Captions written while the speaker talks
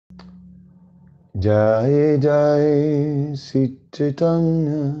Jai Jai Sri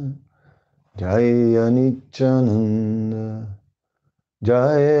Chaitanya, Jai Nityananda,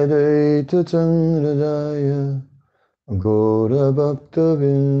 Jai Advaita Chandra Jaya, Gaura Bhakta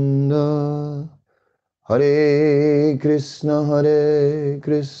Vrinda. Hare Krishna,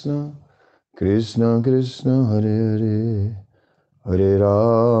 Krishna Krishna, Hare Hare, Hare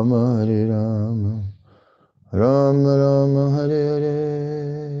Rama, Hare Rama, Rama Rama, Hare Hare.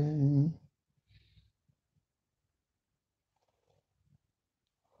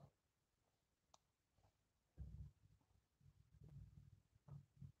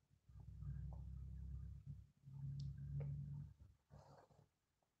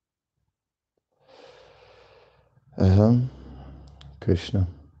 Krishna.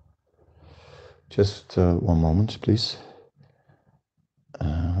 Just one moment, please.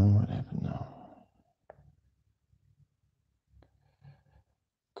 What happened now?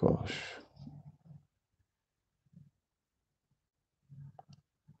 Gosh.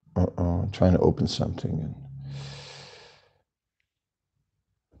 I'm trying to open something.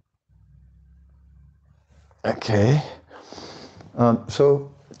 Okay.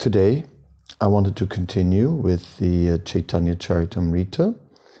 So today I wanted to continue with the Chaitanya Charitamrita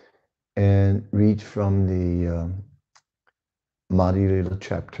and read from the Madhya Lila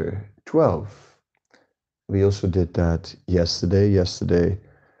chapter 12. We also did that yesterday. Yesterday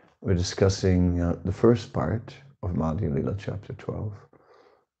we're discussing the first part of Madhya Lila chapter 12,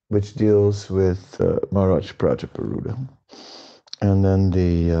 which deals with Maharaj Prajaparuda. And then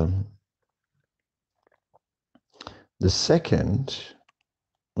the second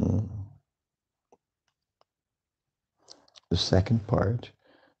part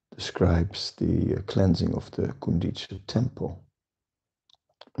describes the cleansing of the Kundicha temple.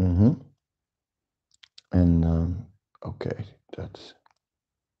 And okay, that's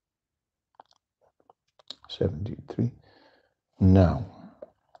 73. Now,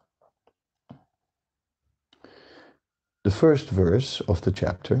 the first verse of the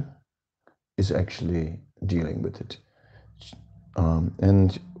chapter is actually dealing with it.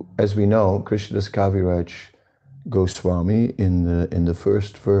 And as we know, Krishnadas Kaviraj Goswami in the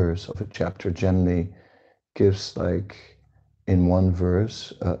first verse of a chapter generally gives, like, in one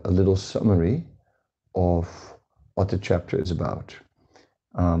verse a little summary of what the chapter is about.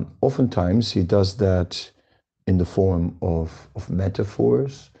 Oftentimes he does that in the form of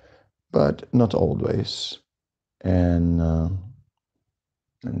metaphors, but not always. And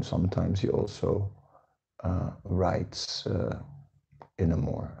sometimes he also writes in a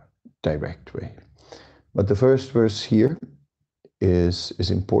more direct way. But the first verse here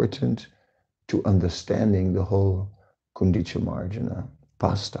is important to understanding the whole Kundicha Marjana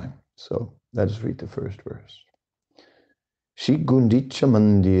pastime. So let us read the first verse. Shri Gundicha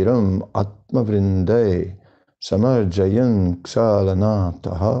Mandiram Atma Vrindai Samarjayan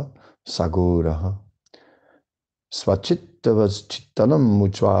Ksalanataha Sagoraha Svachittavas Chittanam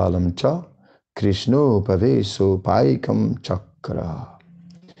Muchvalam Cha Krishno Paveso Paikam Chakra.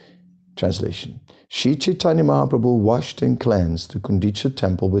 Translation. Sri Chaitanya Mahaprabhu washed and cleansed the Kundicha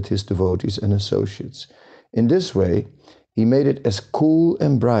temple with his devotees and associates. In this way, he made it as cool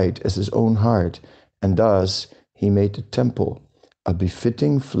and bright as his own heart, and thus he made the temple a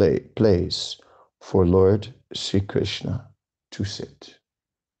befitting place for Lord Sri Krishna to sit.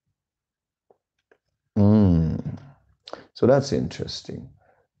 So that's interesting.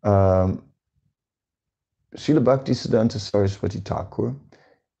 Srila Bhaktisiddhanta Saraswati Thakur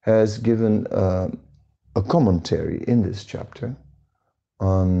has given a commentary in this chapter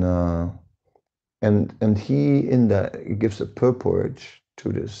on, and he in that gives a purport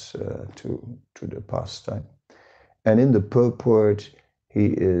to this to the pastime, and in the purport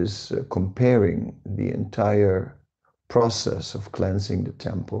he is comparing the entire process of cleansing the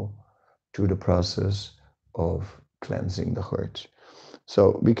temple to the process of cleansing the heart.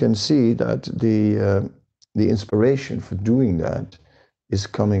 So we can see that the inspiration for doing that is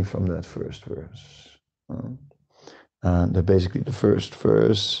coming from that first verse. And basically the first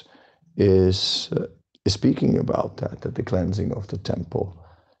verse is speaking about that the cleansing of the temple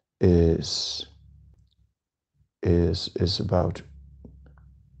is about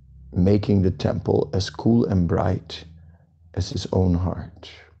making the temple as cool and bright as his own heart.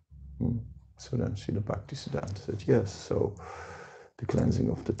 So then Srila Bhaktisiddhanta said, yes, so the cleansing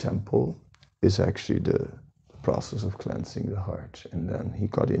of the temple is actually the process of cleansing the heart. And then he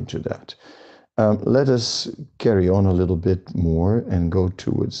got into that. Let us carry on a little bit more and go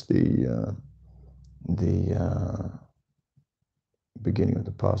towards the beginning of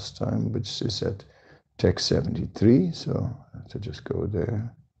the pastime, which is at text 73. So I have to just go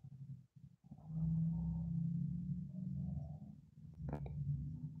there.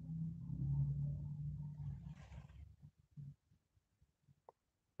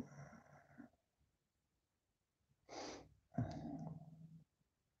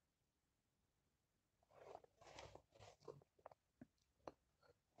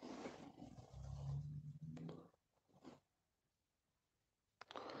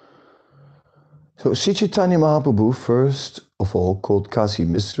 So Sri Chaitanya Mahaprabhu first of all called Kasi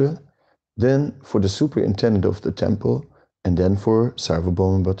Misra, then for the superintendent of the temple, and then for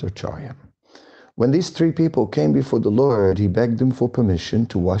Sarvabhauma Bhattacharya. When these three people came before the Lord, he begged them for permission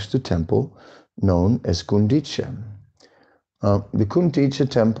to wash the temple known as Gundicha. The Gundicha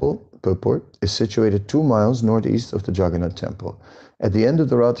temple, purport, is situated 2 miles northeast of the Jagannath temple. At the end of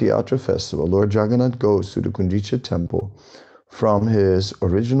the Rath Yatra festival, Lord Jagannath goes to the Gundicha temple from his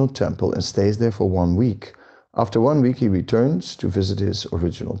original temple and stays there for 1 week. After 1 week, he returns to visit his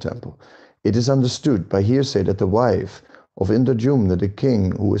original temple. It is understood by hearsay that the wife of Indradyumna, the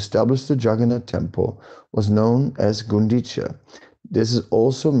king who established the Jagannath temple, was known as Gundicha. There's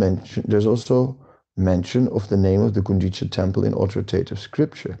also mention of the name of the Gundicha temple in authoritative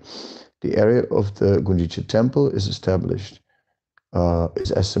scripture. The area of the Gundicha temple is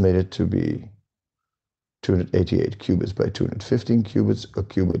estimated to be 288 cubits by 215 cubits. A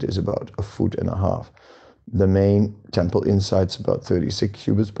cubit is about 1.5 feet. The main temple inside is about 36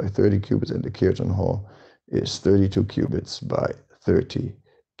 cubits by 30 cubits, and the Kirtan hall is 32 cubits by 30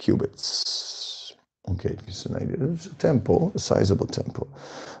 cubits. Okay, it gives an idea. It's a temple, a sizable temple.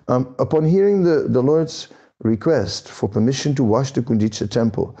 Upon hearing the Lord's request for permission to wash the Gundicha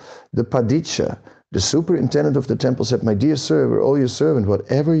temple, the Padicha, the superintendent of the temple, said, "My dear sir, we're all your servant.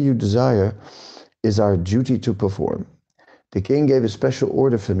 Whatever you desire is our duty to perform. The king gave a special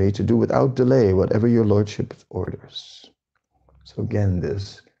order for me to do without delay whatever your lordship orders." So again,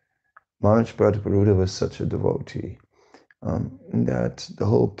 this Maharaj Prataparuddha was such a devotee that the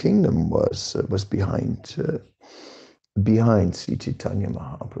whole kingdom was behind Sri Chaitanya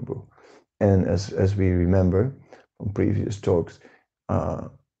Mahaprabhu. And as we remember from previous talks,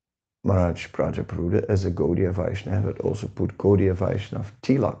 Maharaj Prataparuddha, as a Gaudiya Vaishnava, had also put Gaudiya Vaishnava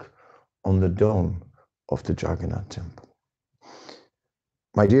tilak on the dome of the Jagannath temple.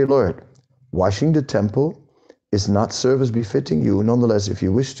 My dear Lord, washing the temple is not service befitting you. Nonetheless, if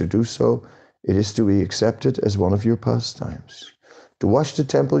you wish to do so, it is to be accepted as one of your pastimes. To wash the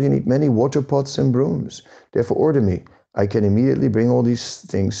temple, you need many water pots and brooms. Therefore, order me. I can immediately bring all these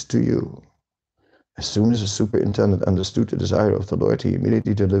things to you. As soon as the superintendent understood the desire of the Lord, he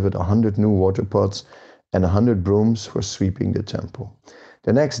immediately delivered 100 new water pots and 100 brooms for sweeping the temple.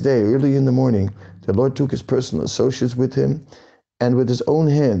 The next day, early in the morning, the Lord took his personal associates with him and with his own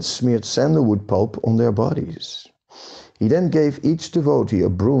hands smeared sandalwood pulp on their bodies. He then gave each devotee a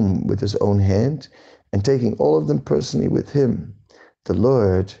broom with his own hand, and taking all of them personally with him, the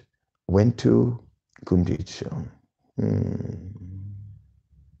Lord went to Gundicha.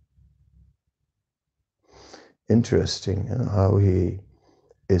 Interesting how he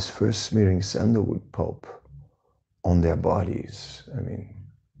is first smearing sandalwood pulp on their bodies. I mean,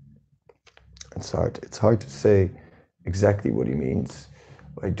 it's hard to say exactly what he means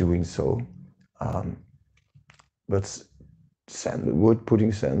by doing so. But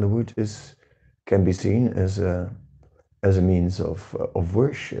putting sandalwood can be seen as a means of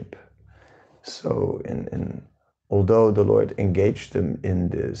worship. So, although the Lord engaged them in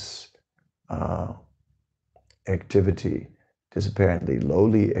this activity, this apparently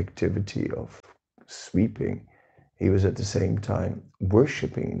lowly activity of sweeping, he was at the same time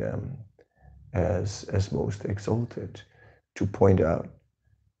worshiping them as most exalted, to point out.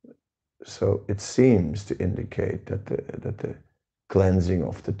 So it seems to indicate that the cleansing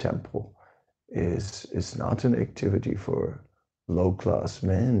of the temple is not an activity for low-class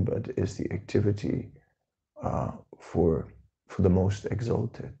men, but is the activity for the most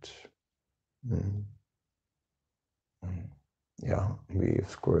exalted. Yeah, we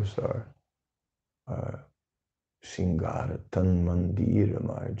of course are Shingara Tan Mandira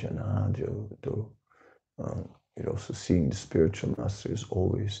Marjanajo. You're also seeing the spiritual master is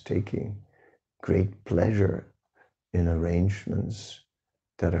always taking great pleasure in arrangements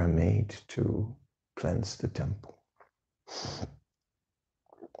that are made to cleanse the temple.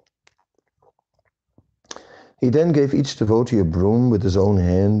 He then gave each devotee a broom with his own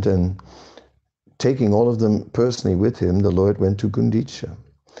hand, and taking all of them personally with him, the Lord went to Gundicha.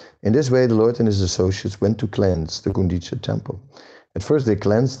 In this way, the Lord and his associates went to cleanse the Gundicha temple. At first, they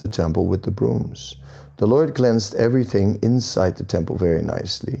cleansed the temple with the brooms. The Lord cleansed everything inside the temple very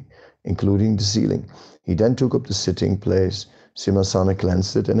nicely, including the ceiling. He then took up the sitting place. Simhasana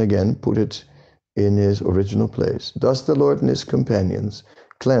cleansed it and again put it in his original place. Thus the Lord and his companions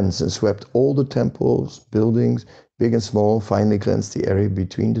cleansed and swept all the temples, buildings, big and small, finally cleansed the area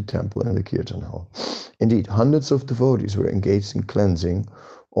between the temple and the Kirtan hall. Indeed, hundreds of devotees were engaged in cleansing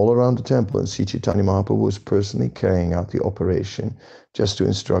all around the temple, and Sri Chaitanya Mahaprabhu was personally carrying out the operation just to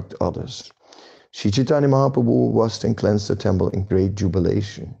instruct others. Sri Chaitanya Mahaprabhu washed and cleansed the temple in great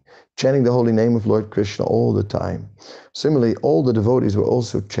jubilation, chanting the holy name of Lord Krishna all the time. Similarly, all the devotees were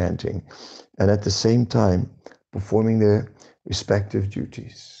also chanting and at the same time performing their respective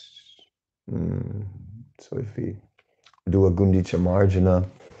duties. So if we do a Gundicha Marjana,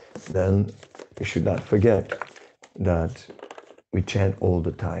 then we should not forget that we chant all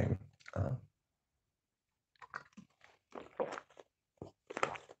the time.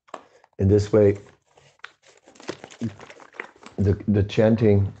 In this way, the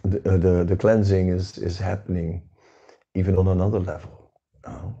chanting, the cleansing is happening even on another level,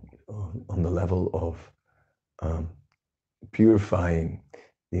 on the level of purifying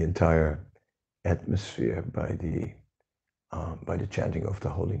the entire atmosphere by the chanting of the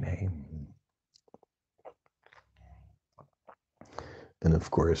holy name. And of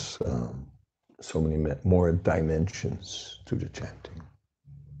course, so many more dimensions to the chanting,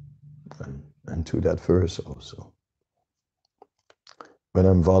 and to that verse also. When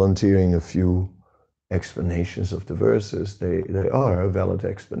I'm volunteering a few explanations of the verses, they are valid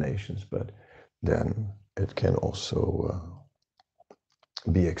explanations, but then it can also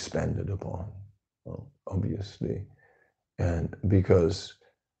be expanded upon, obviously. And because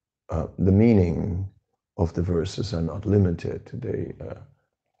the meaning of the verses are not limited, they,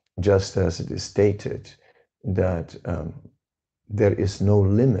 just as it is stated that there is no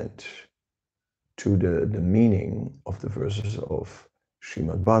limit to the meaning of the verses of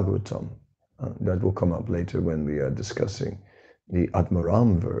Srimad Bhagavatam. That will come up later when we are discussing the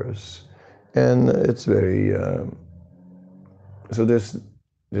Atmaram verse. And it's very, so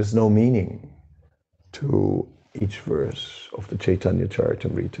there's no meaning to each verse of the Chaitanya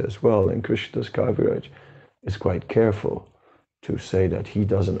Charitamrita as well. And Krishnadas Kaviraj is quite careful to say that he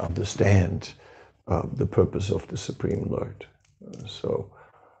doesn't understand the purpose of the Supreme Lord. So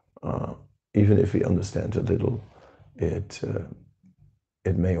even if he understands a little,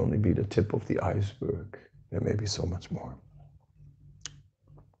 it may only be the tip of the iceberg. There may be so much more.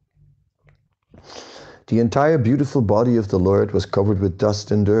 The entire beautiful body of the Lord was covered with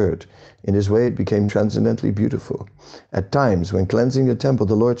dust and dirt. In this way it became transcendently beautiful. At times, when cleansing the temple,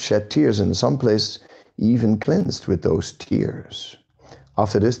 the Lord shed tears, and in some places he even cleansed with those tears.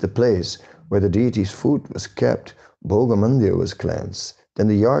 After this, the place where the deity's food was kept, Bhoga Mandir, was cleansed. Then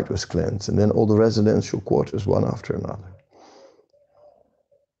the yard was cleansed, and then all the residential quarters, one after another.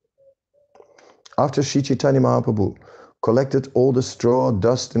 After Sri Chaitanya Mahaprabhu collected all the straw,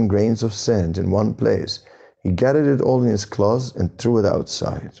 dust, and grains of sand in one place, he gathered it all in his cloths and threw it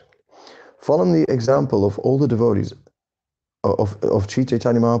outside. Following the example of all the devotees of Sri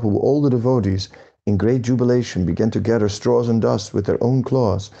Chaitanya Mahaprabhu, all the devotees in great jubilation began to gather straws and dust with their own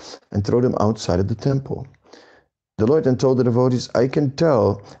cloths and throw them outside of the temple. The Lord then told the devotees, I can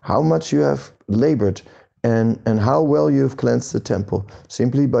tell how much you have labored and how well you have cleansed the temple,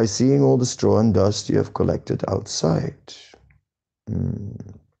 simply by seeing all the straw and dust you have collected outside.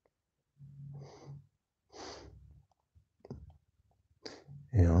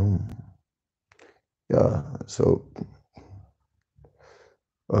 Yeah, so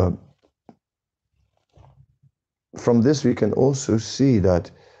from this we can also see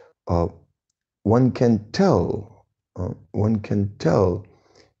that one can tell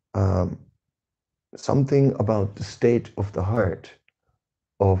something about the state of the heart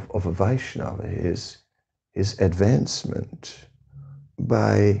of a Vaishnava, his advancement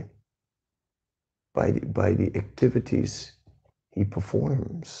by the activities he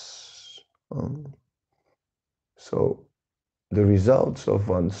performs. So the results of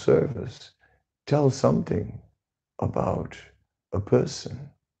one's service tell something about a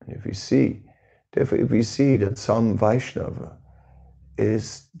person. And if we see that some Vaishnava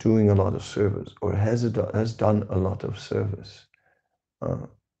is doing a lot of service or has done a lot of service,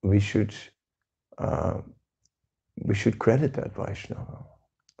 we should credit that Vaishnava.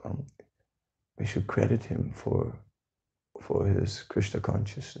 We should credit him for his Krishna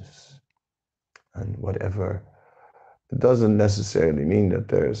consciousness. And whatever, it doesn't necessarily mean that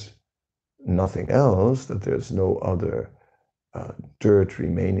there's nothing else, that there's no other dirt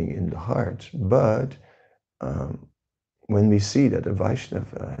remaining in the heart. But when we see that a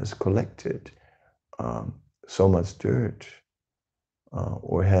Vaishnava has collected so much dirt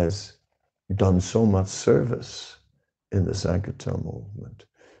or has done so much service in the Sankirtan movement,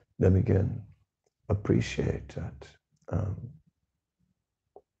 then we can appreciate that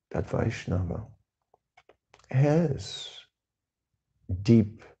that Vaishnava has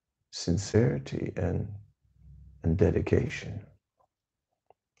deep sincerity and dedication.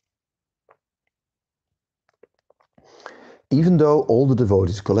 Even though all the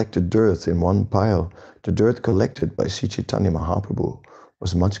devotees collected dirt in one pile, the dirt collected by Sri Chaitanya Mahaprabhu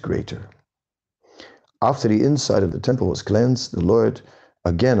was much greater. After the inside of the temple was cleansed, the Lord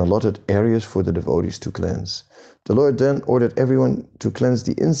again allotted areas for the devotees to cleanse. The Lord then ordered everyone to cleanse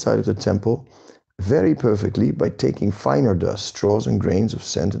the inside of the temple very perfectly by taking finer dust, straws and grains of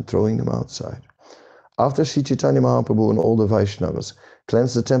sand and throwing them outside. After Sri Chaitanya Mahaprabhu and all the Vaishnavas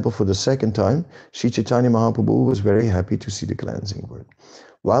cleansed the temple for the second time, Sri Chaitanya Mahaprabhu was very happy to see the cleansing work.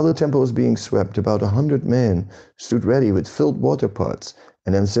 While the temple was being swept, about 100 men stood ready with filled water pots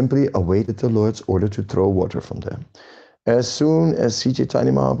and then simply awaited the Lord's order to throw water from them. As soon as Sri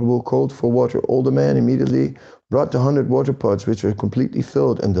Chaitanya Mahaprabhu called for water, all the men immediately brought the 100 water pots which were completely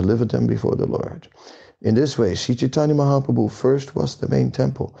filled and delivered them before the Lord. In this way, Sri Chaitanya Mahaprabhu first washed the main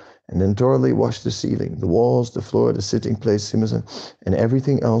temple and then thoroughly washed the ceiling, the walls, the floor, the sitting place, simhasana, and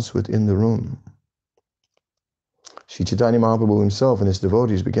everything else within the room. Sri Chaitanya Mahaprabhu himself and his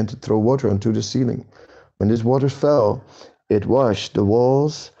devotees began to throw water onto the ceiling. When this water fell, it washed the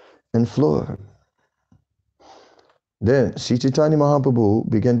walls and floor. Then Sri Chaitanya Mahaprabhu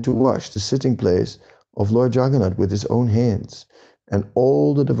began to wash the sitting place of Lord Jagannath with his own hands, and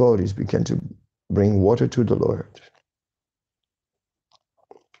all the devotees began to bring water to the Lord.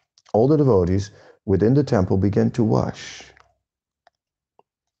 All the devotees within the temple began to wash.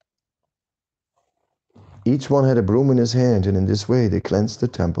 Each one had a broom in his hand, and in this way they cleansed the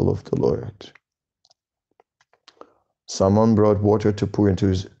temple of the Lord. Someone brought water to pour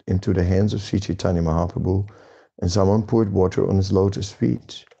into the hands of Sri Chaitanya Mahaprabhu, and someone poured water on his lotus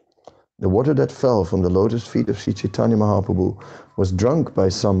feet. The water that fell from the lotus feet of Sri Chaitanya Mahaprabhu was drunk by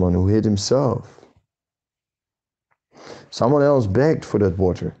someone who hid himself. Someone else begged for that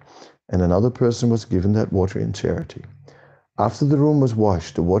water, and another person was given that water in charity. After the room was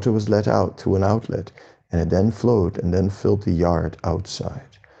washed, the water was let out through an outlet, and it then flowed and then filled the yard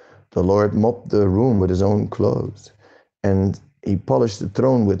outside. The Lord mopped the room with his own clothes, and he polished the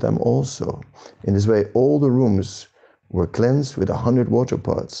throne with them also. In this way, all the rooms were cleansed with 100 water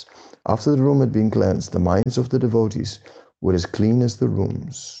pots. After the room had been cleansed, the minds of the devotees were as clean as the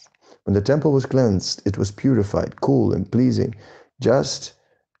rooms. When the temple was cleansed, it was purified, cool, and pleasing, just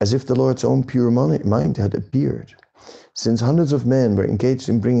as if the Lord's own pure mind had appeared. Since hundreds of men were engaged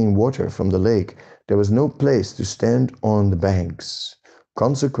in bringing water from the lake, there was no place to stand on the banks.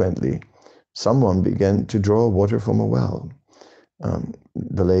 Consequently, someone began to draw water from a well.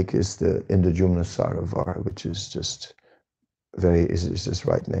 The lake is the Indra-Jumna Sarovar, which is just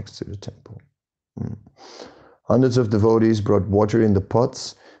right next to the temple. Hundreds of devotees brought water in the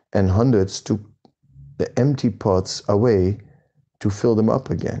pots, and hundreds took the empty pots away to fill them up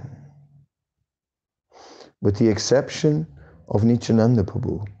again. With the exception of Nityananda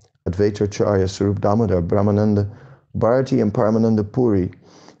Prabhu, Advaitacharya, Swarup Damodar, Brahmananda, Bharati, and Paramananda Puri,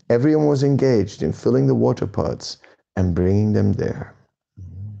 everyone was engaged in filling the water pots and bringing them there.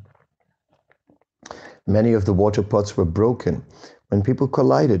 Many of the water pots were broken when people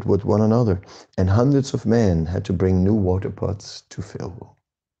collided with one another, and hundreds of men had to bring new water pots to fill.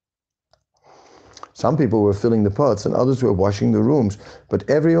 Some people were filling the pots and others were washing the rooms, but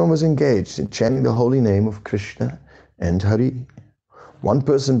everyone was engaged in chanting the holy name of Krishna and Hari. One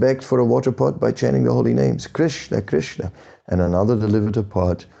person begged for a water pot by chanting the holy names, Krishna, Krishna, and another delivered a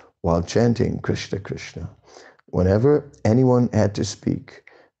pot while chanting Krishna, Krishna. Whenever anyone had to speak,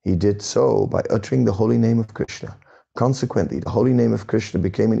 he did so by uttering the holy name of Krishna. Consequently, the holy name of Krishna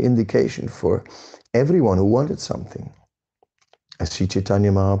became an indication for everyone who wanted something. As Sri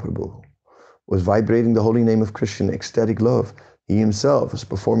Chaitanya Mahaprabhu was vibrating the holy name of Krishna in ecstatic love, he himself was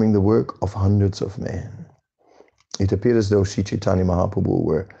performing the work of hundreds of men. It appeared as though Sri Chaitanya Mahaprabhu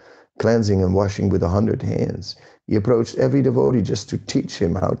were cleansing and washing with 100 hands. He approached every devotee just to teach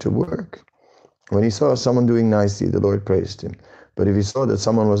him how to work. When he saw someone doing nicely, the Lord praised him. But if he saw that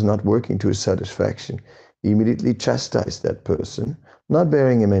someone was not working to his satisfaction, he immediately chastised that person, not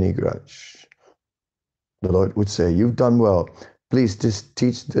bearing him any grudge. The Lord would say, "You've done well. Please just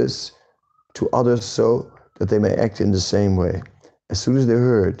teach this to others so that they may act in the same way." As soon as they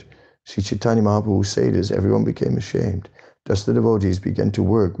heard Sri Chaitanya Mahaprabhu say this, everyone became ashamed. Thus the devotees began to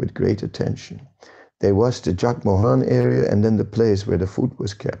work with great attention. They washed the Jagmohan area and then the place where the food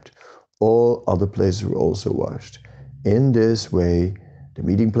was kept. All other places were also washed. In this way, the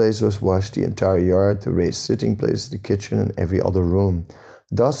meeting place was washed, the entire yard, the raised sitting place, the kitchen, and every other room.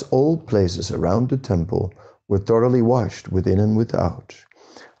 Thus all places around the temple were thoroughly washed within and without.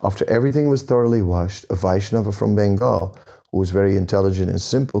 After everything was thoroughly washed, a Vaishnava from Bengal, who was very intelligent and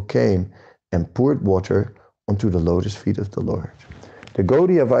simple, came and poured water onto the lotus feet of the Lord. The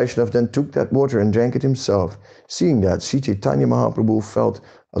Gaudiya Vaishnava then took that water and drank it himself. Seeing that, Sri Chaitanya Mahaprabhu felt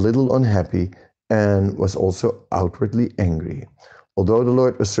a little unhappy and was also outwardly angry. Although the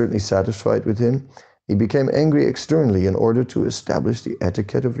Lord was certainly satisfied with him, he became angry externally in order to establish the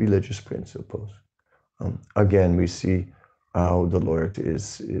etiquette of religious principles. Again, we see how the Lord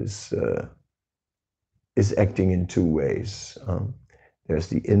is acting in two ways. There's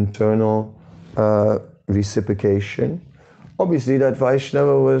the internal reciprocation. Obviously, that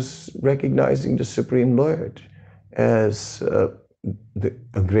Vaishnava was recognizing the Supreme Lord as a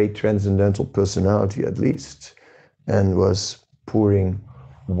great transcendental personality, at least, and was pouring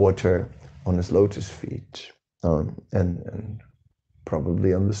water on his lotus feet, and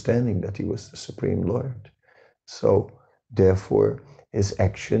probably understanding that he was the Supreme Lord. So, therefore, his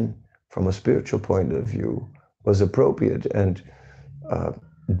action from a spiritual point of view was appropriate, and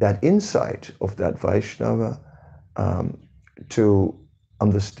that insight of that Vaishnava to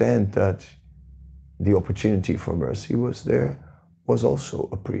understand that the opportunity for mercy was there was also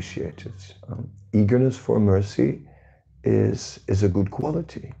appreciated. Eagerness for mercy is a good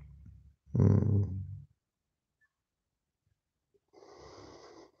quality.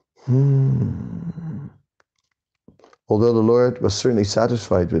 Although the Lord was certainly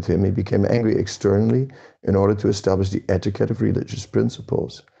satisfied with him, he became angry externally in order to establish the etiquette of religious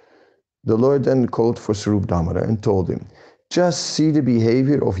principles. The Lord then called for Swarup Damodar and told him, "Just see the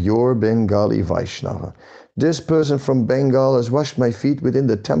behavior of your Bengali Vaishnava. This person from Bengal has washed my feet within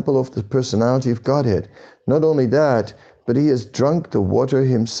the temple of the personality of Godhead. Not only that, but he has drunk the water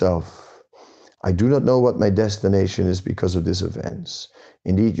himself. I do not know what my destination is because of this offense.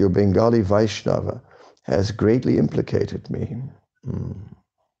 Indeed, your Bengali Vaishnava has greatly implicated me."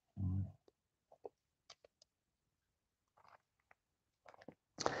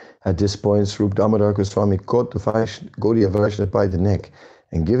 At this point, Swarup Damodar Goswami caught the Gaudiya Vaishnava by the neck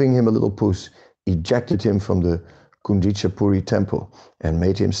and, giving him a little push, ejected him from the Kundichapuri temple and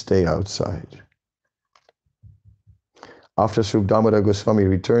made him stay outside. After Swarup Damodar Goswami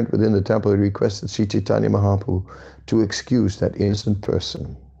returned within the temple, he requested Sri Chaitanya Mahaprabhu to excuse that innocent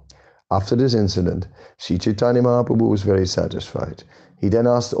person. After this incident, Sri Chaitanya Mahaprabhu was very satisfied. He then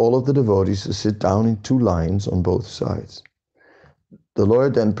asked all of the devotees to sit down in 2 lines on both sides. The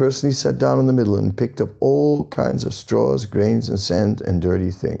Lord then personally sat down in the middle and picked up all kinds of straws, grains, and sand and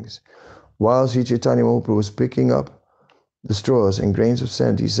dirty things. While Sri Chaitanya Mahaprabhu was picking up the straws and grains of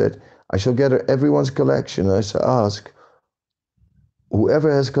sand, he said, "I shall gather everyone's collection, and I shall ask whoever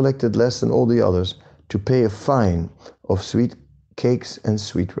has collected less than all the others to pay a fine of sweet cakes and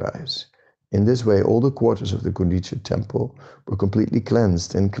sweet rice." In this way, all the quarters of the Gundicha temple were completely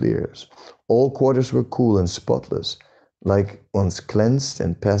cleansed and clear. All quarters were cool and spotless, like one's cleansed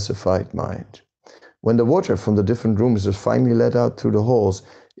and pacified mind. When the water from the different rooms was finally let out through the halls,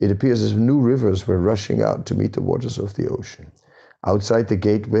 it appears as if new rivers were rushing out to meet the waters of the ocean. Outside the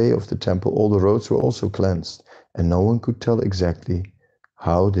gateway of the temple, all the roads were also cleansed, and no one could tell exactly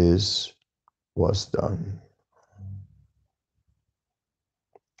how this was done.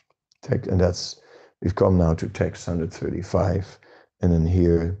 And we've come now to text 135, and then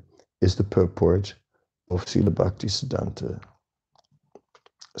here is the purport of Srila Bhaktisiddhanta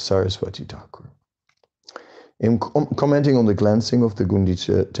Saraswati Thakur. In commenting on the cleansing of the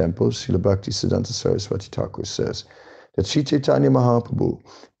Gundicha temple, Srila Bhaktisiddhanta Saraswati Thakur says that Sri Chaitanya Mahaprabhu,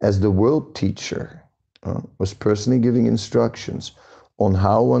 as the world teacher, was personally giving instructions on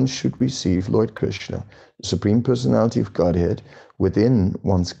how one should receive Lord Krishna, the Supreme Personality of Godhead, within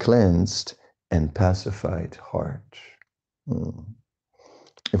one's cleansed and pacified heart.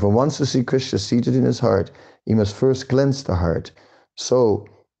 If one wants to see Krishna seated in his heart, he must first cleanse the heart. So,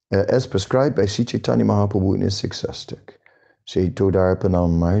 as prescribed by Sri Chaitanya Mahaprabhu in his successor,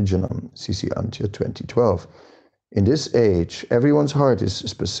 Chaitodarpanam Marjanam, CC Antya 2012. In this age, everyone's heart is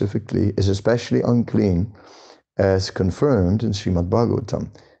especially unclean, as confirmed in Srimad Bhagavatam.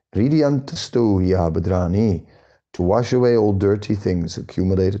 Hridyantasto yabhadrani, to wash away all dirty things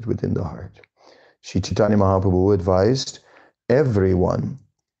accumulated within the heart. Sri Chaitanya Mahaprabhu advised everyone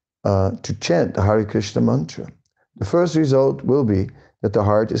to chant the Hare Krishna mantra. The first result will be that the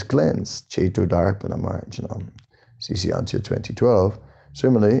heart is cleansed. Chaitodarpana Marjanam. CC Antya 2012.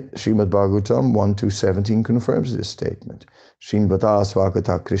 Similarly, Srimad Bhagavatam 1-17 confirms this statement. Srinvata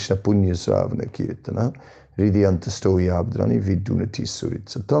Swakata Krishna Punya Sravana Kirtana Hridyantasto Yabdrani Vidunati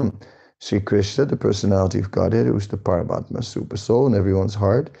Suritsatam. Sri Krishna, the personality of Godhead, who is the Paramatma Super Soul in everyone's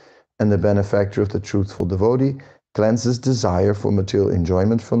heart, and the benefactor of the truthful devotee, cleanses desire for material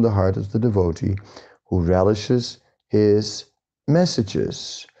enjoyment from the heart of the devotee, who relishes his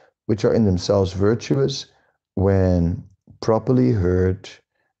messages, which are in themselves virtuous when properly heard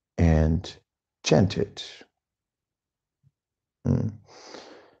and chanted.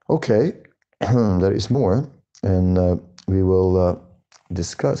 Okay, there is more, and we will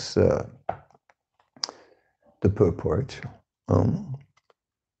discuss the purport.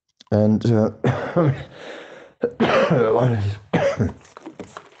 And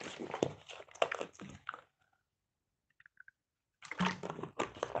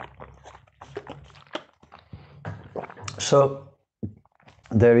so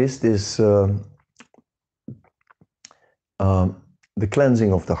there is this the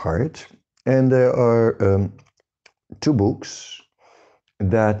cleansing of the heart, and there are two books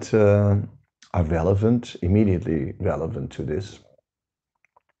that are relevant, immediately relevant to this.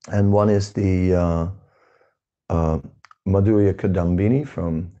 And one is the Madhurya Kadambini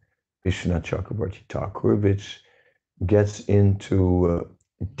from Vishwanath Chakrabarti Thakur, which gets into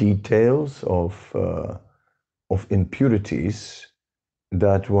details of impurities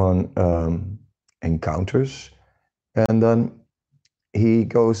that one encounters, and then he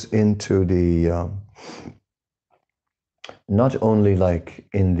goes into the not only like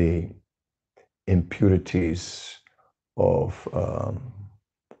in the impurities of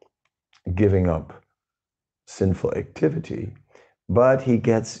giving up sinful activity, but he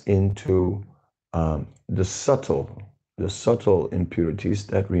gets into the subtle impurities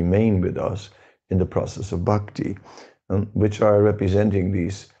that remain with us in the process of bhakti, which are representing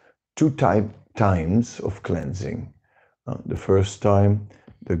these two times of cleansing. The first time,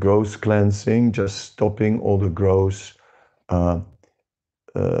 the gross cleansing, just stopping all the gross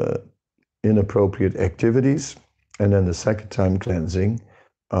inappropriate activities, and then the second time cleansing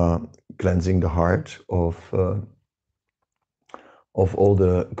the heart of all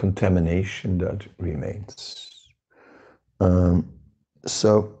the contamination that remains.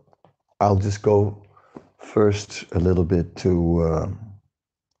 So I'll just go first a little bit to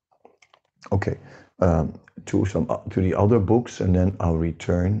to the other books, and then I'll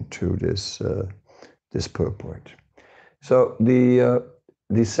return to this purport. So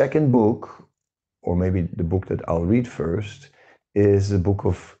the second book, or maybe the book that I'll read first, is the book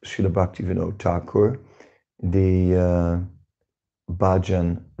of Srila Bhaktivinoda Thakur, the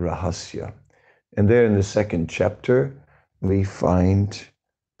Bhajan Rahasya. And there in the second chapter, we find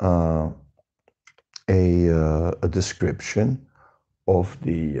a description of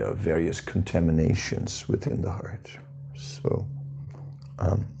the various contaminations within the heart. So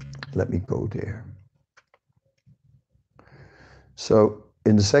let me go there. So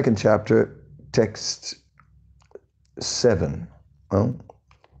in the second chapter, text 7,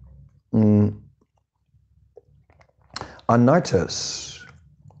 anarthas,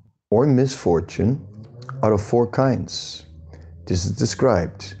 or misfortune, are of four kinds. This is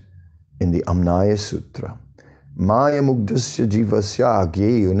described in the Amnaya Sutra. Maya mugdasya jivasya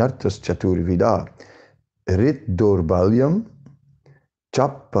agyeyo nartas chaturvida rit dorbalyam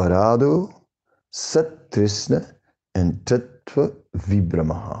chapparado sattrisna and tattva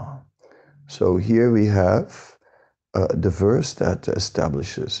vibramaha. So here we have the verse that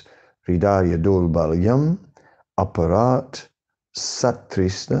establishes Hridaya Dorbalyam, Aparat,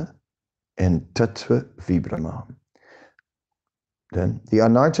 Sattrisna, and Tattva Vibrama. Then, the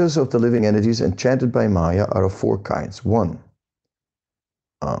anarthas of the living entities enchanted by Maya are of four kinds. One,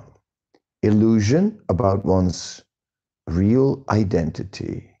 illusion about one's real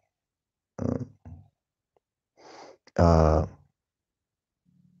identity.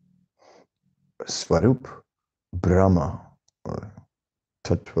 Swarup Brahma, or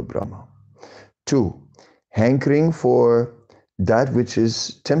Tattva Brahma. 2, hankering for that which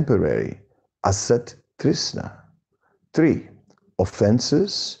is temporary, Asat Trishna. 3,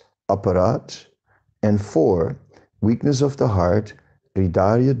 offenses, Aparat. And 4, weakness of the heart,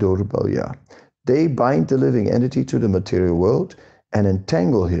 Hridaya Dorbalya. They bind the living entity to the material world and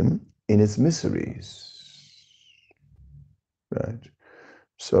entangle him in its miseries. Right.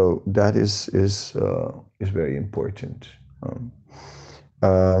 So that is very important.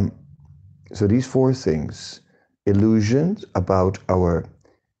 So these four things: illusions about our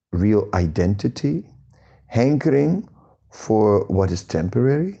real identity, hankering for what is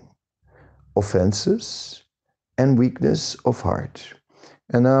temporary, offenses, and weakness of heart.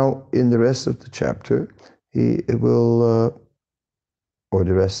 And now, in the rest of the chapter, he will, or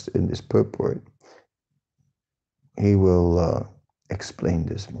the rest in this purport, he will explain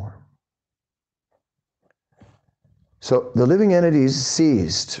this more. So the living entity is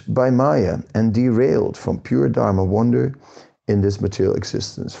seized by Maya and derailed from pure Dharma wonder in this material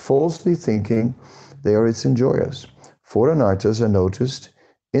existence, falsely thinking they are its enjoyers. 4 anarthas are noticed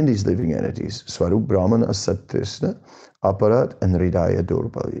in these living entities, Swarup, Brahman, Asat, Trishna, Aparad, and Hridaya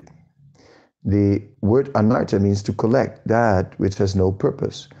Durpali. The word anartha means to collect that which has no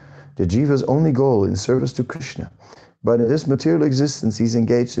purpose. The jiva's only goal in service to Krishna. But in this material existence, he's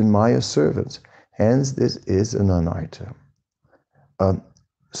engaged in Maya's service. Hence, this is an anartha.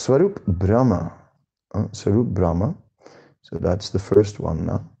 Swarup Brahma. Swarup Brahma. So that's the first one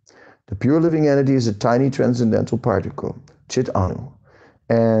now. The pure living entity is a tiny transcendental particle, Chit Anu,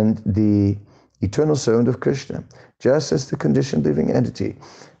 and the eternal servant of Krishna. Just as the conditioned living entity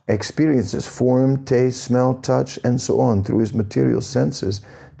experiences form, taste, smell, touch, and so on through his material senses,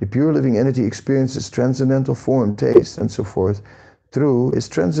 the pure living entity experiences transcendental form, taste, and so forth through his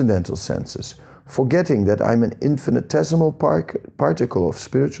transcendental senses. Forgetting that I'm an infinitesimal particle of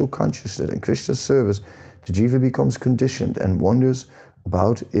spiritual consciousness in Krishna's service, the jiva becomes conditioned and wanders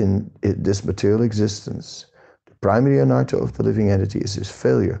about in this material existence. The primary anartha of the living entity is his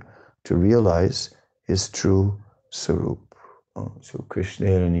failure to realize his true sarup. So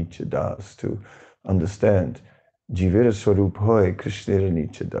Krishnera Nichadas, to understand Jivira Swarup Hoy, Krishnera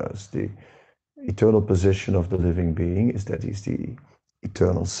Nichadas, the eternal position of the living being is that he's the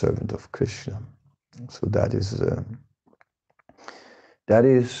eternal servant of Krishna. So that is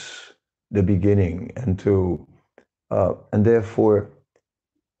the beginning, and therefore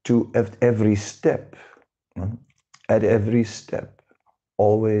at every step,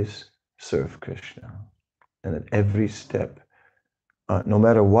 always serve Krishna, and at every step. No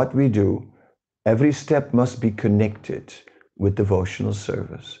matter what we do, every step must be connected with devotional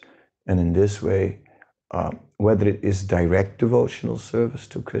service. And in this way, whether it is direct devotional service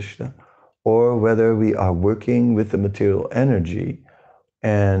to Krishna, or whether we are working with the material energy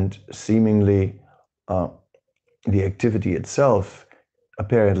and seemingly the activity itself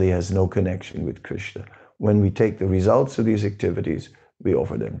apparently has no connection with Krishna. When we take the results of these activities, we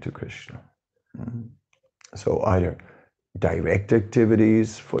offer them to Krishna. So either direct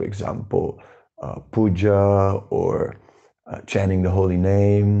activities, for example, puja or chanting the holy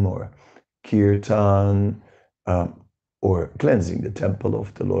name or kirtan or cleansing the temple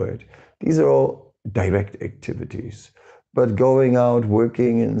of the Lord. These are all direct activities. But going out,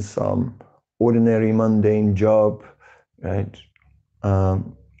 working in some ordinary mundane job, right,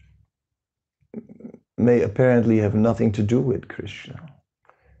 may apparently have nothing to do with Krishna.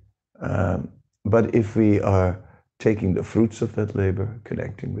 But if we are taking the fruits of that labor,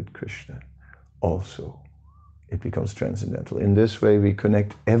 connecting with Krishna, also it becomes transcendental. In this way, we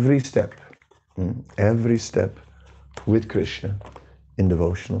connect every step with Krishna in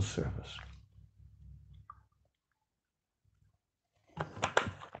devotional service.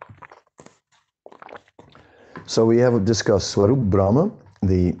 So we have discussed Swarup Brahma,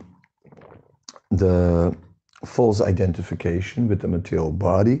 the false identification with the material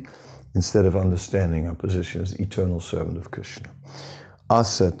body, instead of understanding our position as eternal servant of Krishna.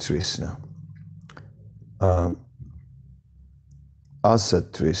 Asat Trishna.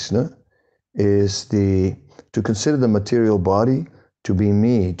 Asat Trishna is to consider the material body to be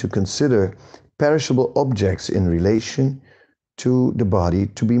me, to consider perishable objects in relation to the body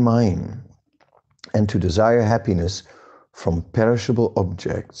to be mine, and to desire happiness from perishable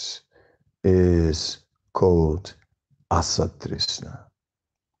objects is called Asat Trishna.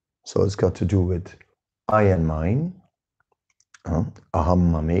 So it's got to do with I and mine, aham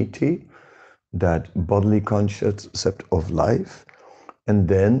mameti, that bodily concept of life, and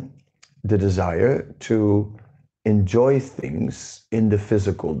then the desire to enjoy things in the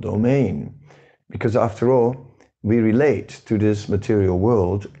physical domain. Because after all, we relate to this material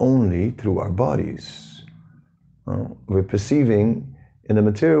world only through our bodies. We're perceiving in the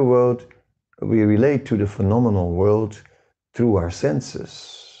material world, we relate to the phenomenal world through our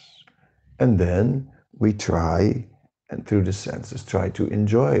senses. And then we try, and through the senses, try to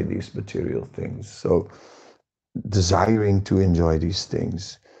enjoy these material things. So desiring to enjoy these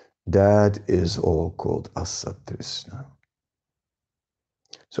things, that is all called Asat Trishna.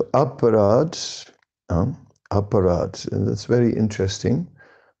 So aparad, and that's very interesting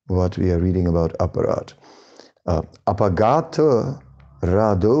what we are reading about aparad. Apagata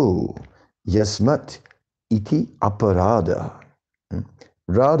rado yasmat iti aparada.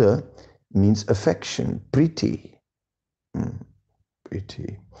 Radha means affection, priti.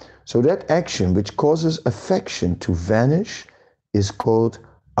 Priti. So that action which causes affection to vanish is called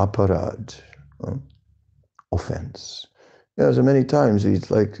aparad, offense. So many times we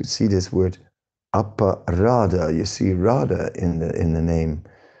see this word aparada. You see Radha in the name.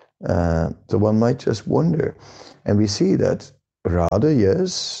 So one might just wonder. And we see that Radha,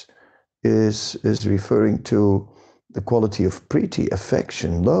 yes, is referring to the quality of priti,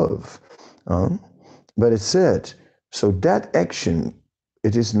 affection, love. But it said, so that action,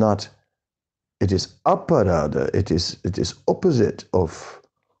 it is not, it is aparada, it is opposite of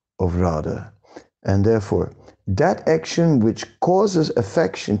radha. And therefore, that action which causes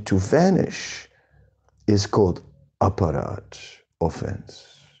affection to vanish is called aparad, offense.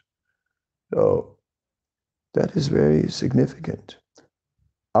 So that is very significant.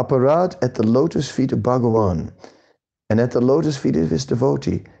 Aparad at the lotus feet of Bhagavan and at the lotus feet of his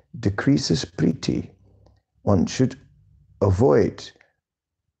devotee decreases priti. One should avoid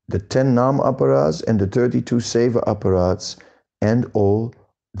the 10 nam aparads and the 32 seva aparads and all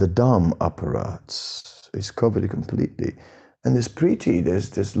the dham aparads. It's covered completely. And this priti, there's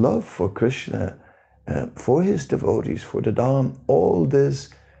this love for Krishna, for his devotees, for the dham, all this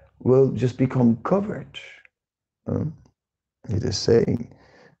will just become covered. It is saying,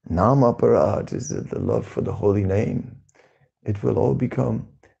 nam aparad is the love for the holy name. It will all become,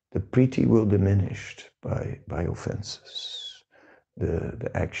 the priti will diminish by offenses.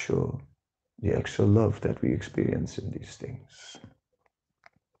 The actual love that we experience in these things.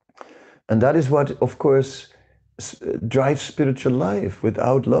 And that is what, of course, drives spiritual life.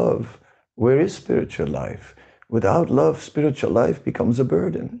 Without love, where is spiritual life? Without love, spiritual life becomes a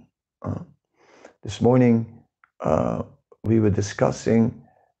burden. This morning, we were discussing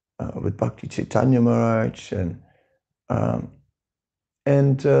with Bhakti Chaitanya Maharaj, and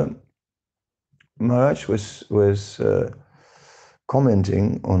Maharaj was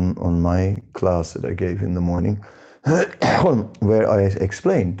commenting on my class that I gave in the morning, where I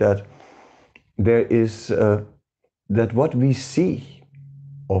explained that there is that what we see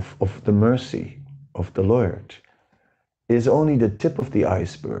of the mercy of the Lord is only the tip of the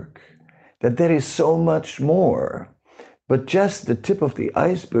iceberg, that there is so much more, but just the tip of the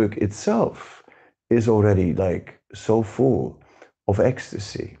iceberg itself is already like so full of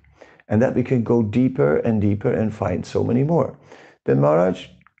ecstasy, and that we can go deeper and deeper and find so many more. Then Maharaj,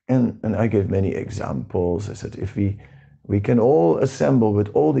 and I gave many examples, I said, if we can all assemble with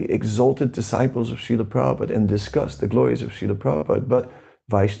all the exalted disciples of Srila Prabhupada and discuss the glories of Srila Prabhupada, but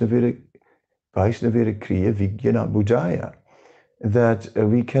Vaishnavira Kriya Vijnana Bujaya, that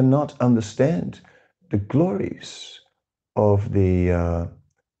we cannot understand the glories of the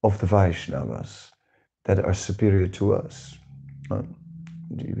Vaishnavas that are superior to us.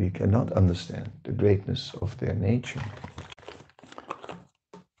 We cannot understand the greatness of their nature.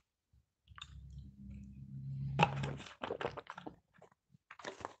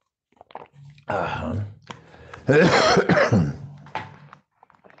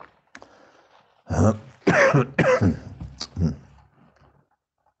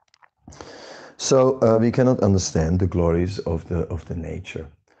 So we cannot understand the glories of the nature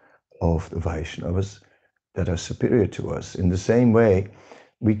of the Vaishnavas that are superior to us. In the same way,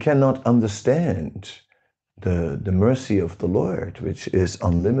 we cannot understand the mercy of the Lord, which is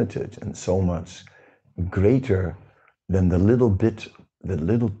unlimited and so much greater than the little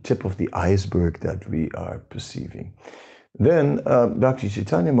tip of the iceberg that we are perceiving. Then Bhakti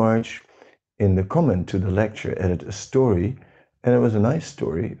Chaitanya Maharaj, in the comment to the lecture, added a story, and it was a nice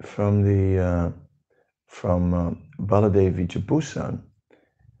story from Baladev Vijayabhusan.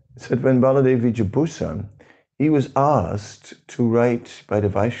 It said when Baladev Vijayabhusan, he was asked to write by the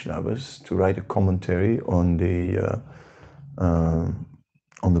Vaishnavas to write a commentary on the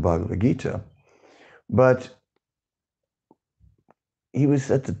Bhagavad Gita, but he was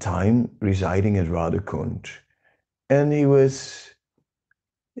at the time residing at Radhakund, and he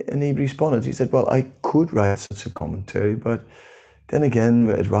responded. He said, "Well, I could write such a commentary, but then again,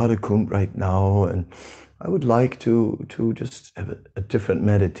 we're at Radhakund right now, and I would like to just have a different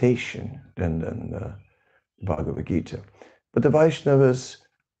meditation than the Bhagavad Gita." But the Vaishnavas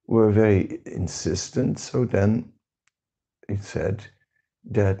were very insistent, so then it said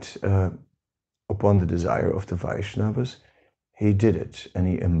that upon the desire of the Vaishnavas, he did it, and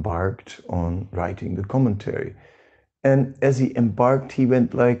he embarked on writing the commentary. And as he embarked, he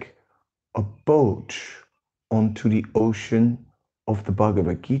went like a boat onto the ocean of the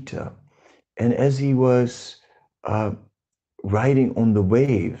Bhagavad Gita. And as he was riding on the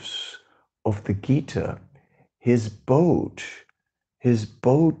waves of the Gita, his boat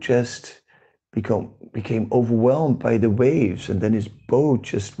just became overwhelmed by the waves, and then his boat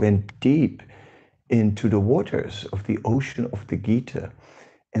just went deep into the waters of the ocean of the Gita.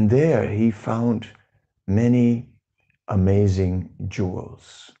 And there he found many amazing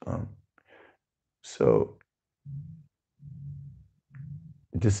jewels. So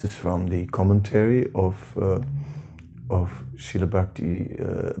this is from the commentary of Srila Bhakti,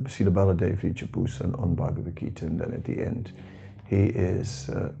 Srila Baladev Vidyabhusan on Bhagavad Gita, and then at the end,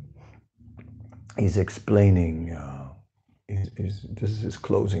 he's explaining. This is his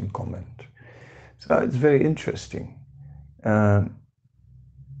closing comment. So it's very interesting. And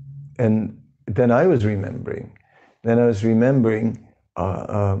then I was remembering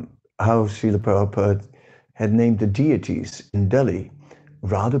how Srila Prabhupada had named the deities in Delhi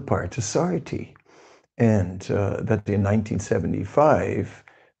Radha Parthasarathi. And that in 1975,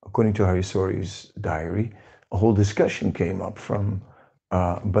 according to Harisori's diary, a whole discussion came up from,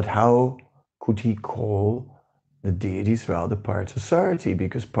 but how could he call the deities Radha Parthasarathi?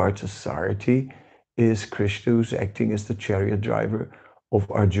 Because Parthasarathi is Krishna who's acting as the chariot driver of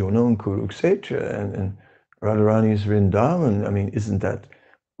Arjuna and Kurukshetra, and Radharani is Vrindavan. I mean, isn't that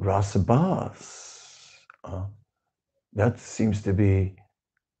Rasabhas? That seems to be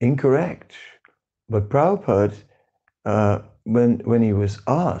incorrect. But Prabhupada, when he was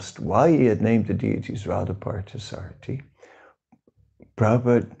asked why he had named the deities Radha Parthasarathi,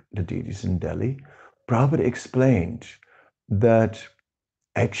 Prabhupada, the deities in Delhi, Prabhupada explained that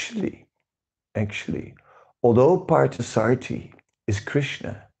actually, although Parthasarathi is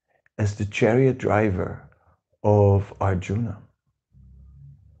Krishna as the chariot driver of Arjuna,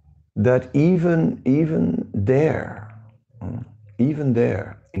 that even there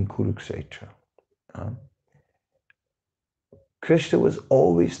in Kurukshetra, Krishna was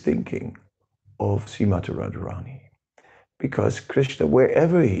always thinking of Srimati Radharani, because Krishna,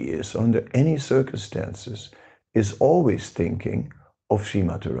 wherever he is, under any circumstances, is always thinking of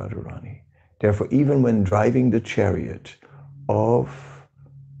Srimati Radharani. Therefore, even when driving the chariot of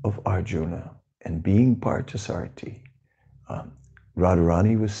Arjuna and being Parthasarathi,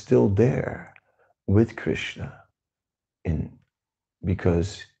 Radharani was still there with Krishna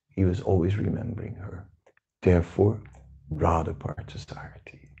because he was always remembering her. Therefore, Radha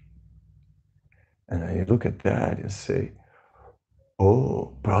Parthasarathi. And I look at that and say,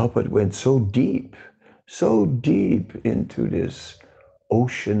 oh, Prabhupada went so deep into this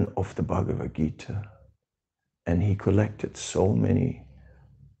ocean of the Bhagavad Gita. And he collected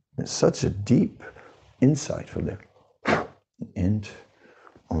such a deep insight from there. And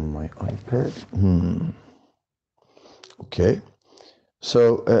on my iPad. Okay.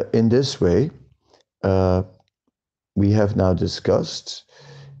 So in this way, we have now discussed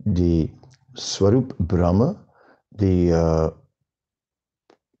the Swarup Brahma, the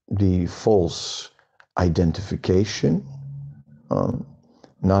false identification,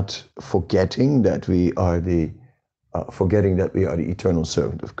 not forgetting that we are the eternal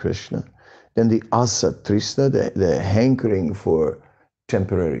servant of Krishna. Then the Asat Trishna, the hankering for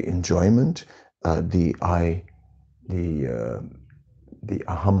temporary enjoyment, the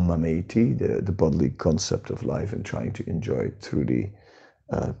aham mameti, the bodily concept of life, and trying to enjoy it through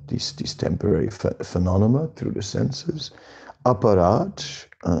these temporary phenomena through the senses. Aparat,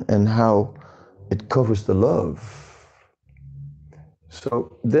 and how it covers the love.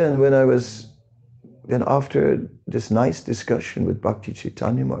 So then after this nice discussion with Bhakti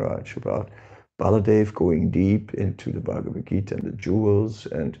Chaitanya Maharaj about Baladev going deep into the Bhagavad Gita and the jewels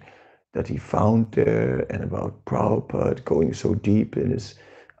and that he found there, and about Prabhupada going so deep in his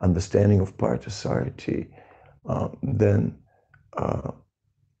understanding of Parthasarathi, then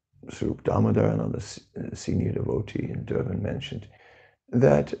Swarup Damodar, another senior devotee in Durban, mentioned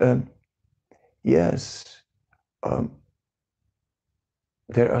that yes,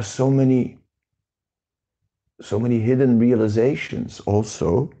 there are so many hidden realizations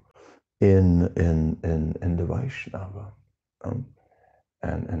also in the Vaishnava,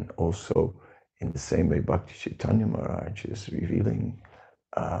 and also in the same way Bhakti Chaitanya Maharaj is revealing,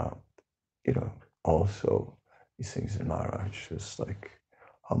 also these things in Maharaj, just like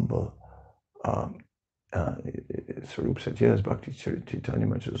humble. Swarup said, yes, Bhakti Chaitanya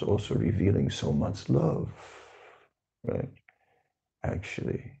Maharaj is also revealing so much love, right?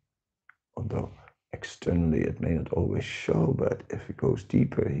 Actually, although externally it may not always show, but if it goes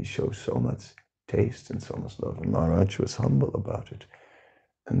deeper, he shows so much taste and so much love. And Maharaj was humble about it.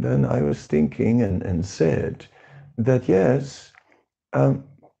 And then I was thinking and said that yes,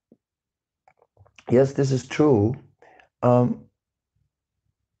 this is true.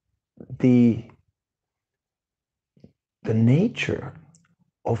 The nature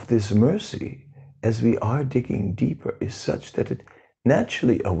of this mercy, as we are digging deeper, is such that it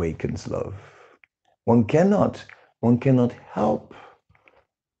naturally awakens love. One cannot help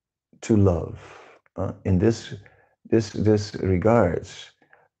to love. In this regards,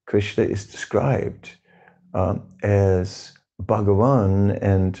 Krishna is described as Bhagavan,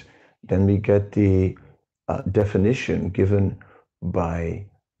 and then we get the definition given by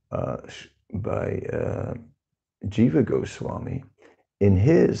Jiva Goswami in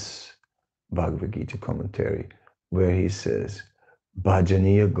his Bhagavad Gita commentary, where he says,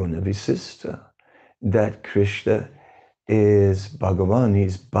 Bhajaniya Guna Visista, that Krishna is Bhagavan,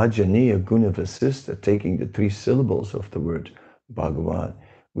 he's Bhajaniya Guna Visista, taking the 3 syllables of the word Bhagavan,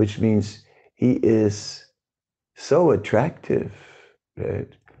 which means he is so attractive,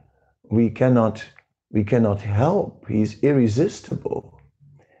 right? We cannot help, he's irresistible.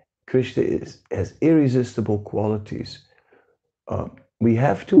 Krishna has irresistible qualities. We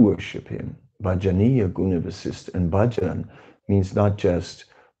have to worship him. Bhajaniya Guna Visista. And bhajan means not just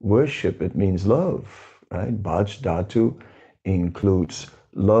worship, it means love, right? Bhaj Dhatu includes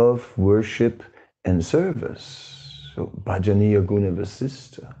love, worship, and service. So Bhajaniya Guna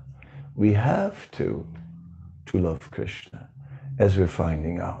Visista. We have to love Krishna, as we're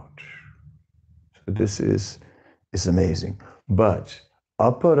finding out. So this is amazing. But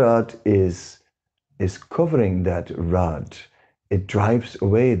aparad is covering that rad. It drives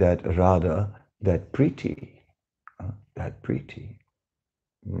away that radha, that priti, that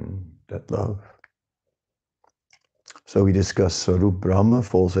love. So we discussed Sarup Brahma,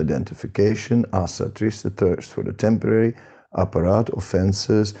 false identification, asatris, the thirst for the temporary, aparad,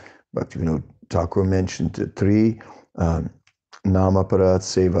 offenses. But Thakur mentioned the 3, Nama aparat,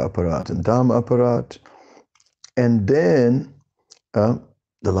 Seva aparat, and Dhamma aparat. And then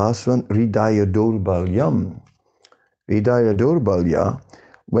the last one, Hridaya Durbalyam. Hridaya Durbalya,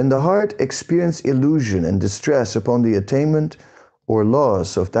 when the heart experiences illusion and distress upon the attainment or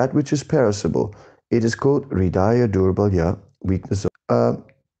loss of that which is perishable, it is called Hridaya Durbalya, weakness of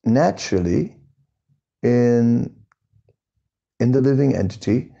naturally in the living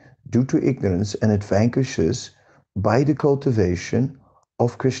entity, due to ignorance, and it vanquishes by the cultivation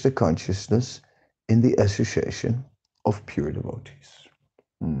of Krishna consciousness in the association of pure devotees.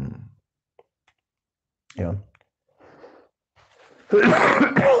 Yeah.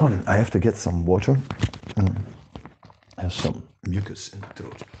 I have to get some water. I have some mucus in the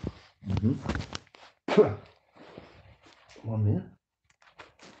throat. 1 minute.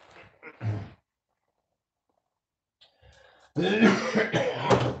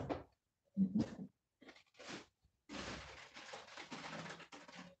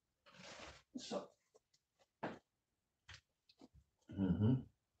 So.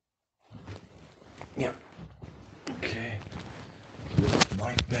 Yeah. Okay. Put the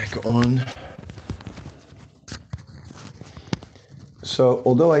mic back on. So,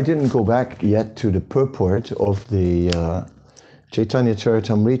 although I didn't go back yet to the purport of the Chaitanya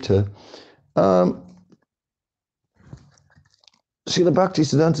Charitamrita, Srila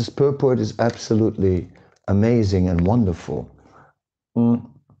Bhaktisiddhanta's purport is absolutely amazing and wonderful. And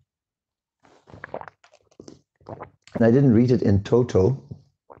I didn't read it in toto,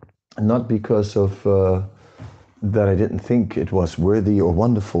 not because of that I didn't think it was worthy or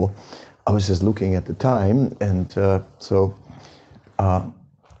wonderful. I was just looking at the time, and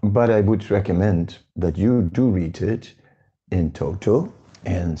but I would recommend that you do read it in toto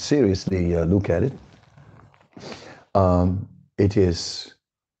and seriously look at it. It is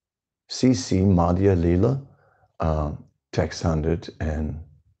C.C. Madhya Lila, text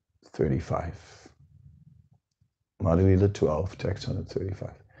 135. Madhya Lila 12, text 135.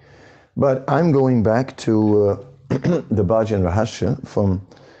 But I'm going back to the Bhajan Rahasya from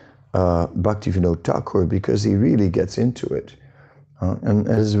Bhaktivinoda Thakur, because he really gets into it. And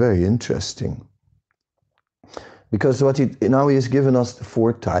it's very interesting. Because now he has given us the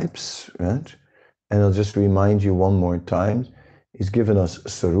 4 types, right? And I'll just remind you one more time. He's given us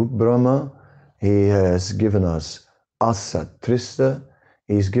Sarup Brahma. He has given us Asatrista.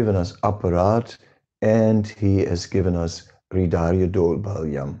 He's given us Aparat. And he has given us Hridaya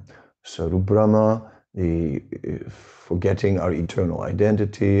Durbalyam. Sarup Brahma, the forgetting our eternal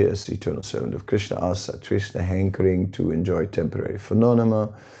identity as the eternal servant of Krishna, Asatrista, hankering to enjoy temporary phenomena.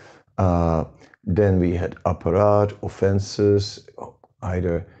 Then we had aparat, offenses,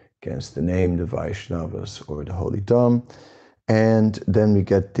 either against the name, the Vaishnavas, or the Holy Dham. And then we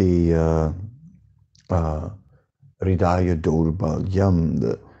get the Hridaya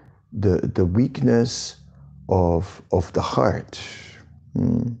Durbalyam, the weakness of the heart.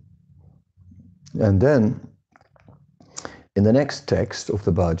 And then, in the next text of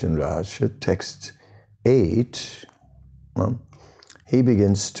the Bhajan Raja, text 8, he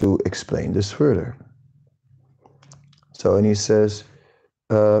begins to explain this further. So, and he says,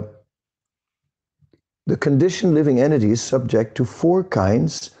 the conditioned living entity is subject to 4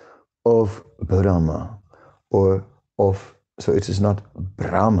 kinds of Brahma, or of, so it is not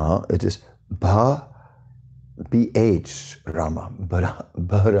Brahma, it is Bha BH Rama,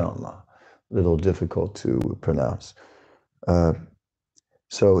 Brahma, little difficult to pronounce.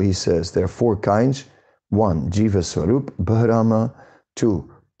 So he says there are four kinds. 1, Jiva Swarup Brahma. 2,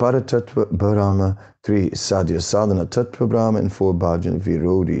 Paratattva Brahma. 3, Sadhya Sadhana Tattva Brahma. And 4, Bhajan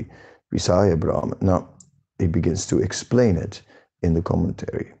Virodi Visaya Brahma. Now, he begins to explain it in the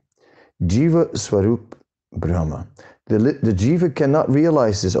commentary. Jiva Swarup Brahma. The Jiva cannot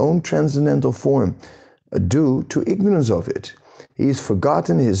realize his own transcendental form due to ignorance of it. He has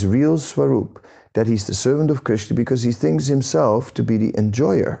forgotten his real Swarup, that he's the servant of Krishna, because he thinks himself to be the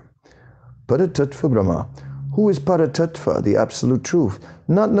enjoyer. Paratattva Brahma. Who is Paratattva, the absolute truth?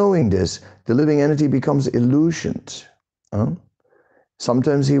 Not knowing this, the living entity becomes illusioned.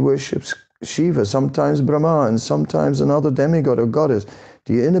 Sometimes he worships Shiva, sometimes Brahma, and sometimes another demigod or goddess.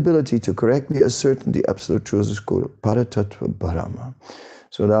 The inability to correctly ascertain the absolute truth is called Paratattva Brahma.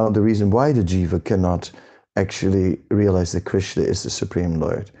 So now the reason why the Jiva cannot actually realize that Krishna is the Supreme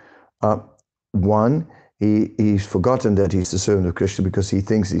Lord. 1, he's forgotten that he's the servant of Krishna because he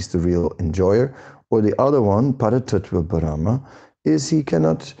thinks he's the real enjoyer. Or the other one, Paratattva Brahma, is he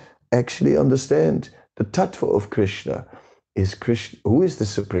cannot actually understand the tattva of Krishna. Is Krishna, who is the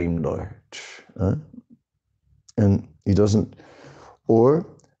Supreme Lord? And he doesn't. Or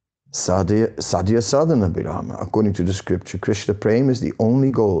Sadhya Sadhana Brahma. According to the scripture, Krishna Prema is the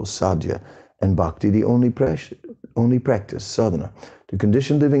only goal, sadhya, and bhakti the only practice, sadhana. The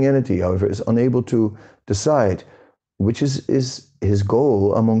conditioned living entity, however, is unable to decide which is his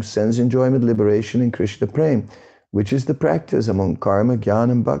goal among sense enjoyment, liberation, and Krishna Prema, which is the practice among karma,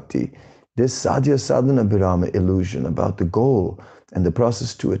 jnana, and bhakti. This sadhya sadhana Brahma illusion about the goal and the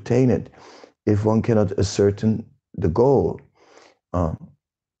process to attain it, if one cannot ascertain the goal.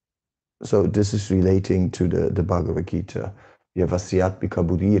 So this is relating to the Bhagavad Gita. Yavasyatmika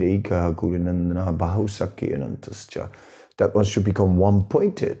buddhireka gurinandana bahusakya anantascha. That one should become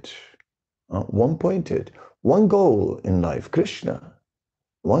one-pointed. One-pointed. One goal in life, Krishna.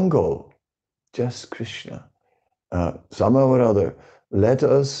 One goal, just Krishna. Somehow or other, let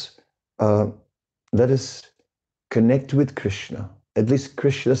us connect with Krishna, at least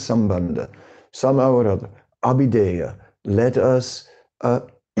Krishna Sambandha. Somehow or other, Abhideya, let us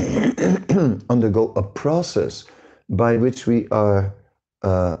undergo a process by which we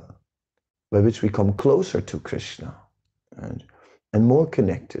come closer to Krishna and more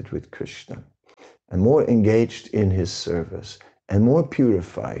connected with Krishna and more engaged in his service and more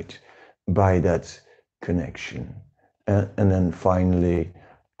purified by that connection. And then finally,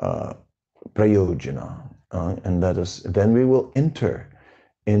 prayojana. And then we will enter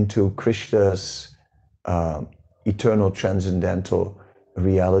into Krishna's eternal transcendental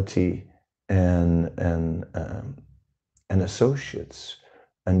reality and associates,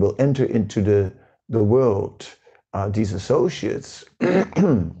 and will enter into the world. These associates,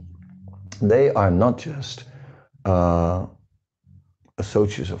 they are not just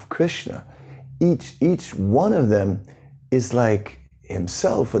associates of Krishna. Each one of them is like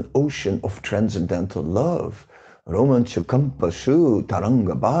himself an ocean of transcendental love. Romanchakampashu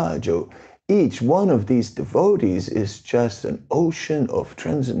taranga bhajo. Each one of these devotees is just an ocean of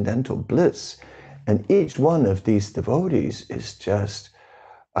transcendental bliss. And each one of these devotees is just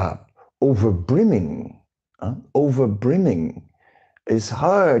overbrimming. His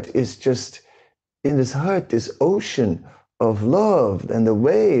heart is just, in his heart, this ocean of love, and the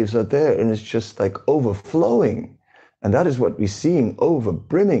waves are there, and it's just like overflowing. And that is what we're seeing,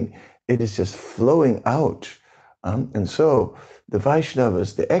 overbrimming. It is just flowing out. And so the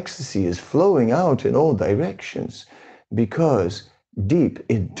Vaishnavas, the ecstasy is flowing out in all directions, because deep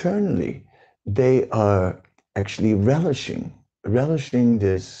internally, they are actually relishing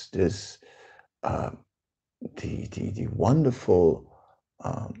this the wonderful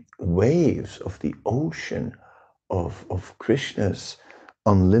waves of the ocean of Krishna's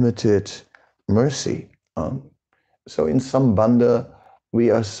unlimited mercy. So in Sambandha,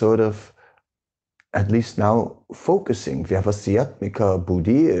 we are sort of, at least now, focusing. Vyavasyatmika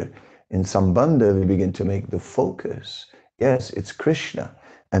buddhir. In Sambandha, we begin to make the focus. Yes, it's Krishna,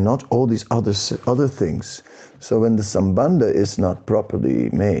 and not all these other things. So when the Sambandha is not properly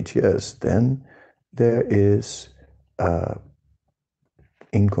made, yes, then there is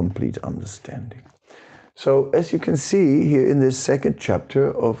incomplete understanding. So as you can see here in this second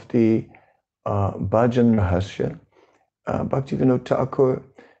chapter of the Bhajan Rahasya, Bhaktivinoda Thakur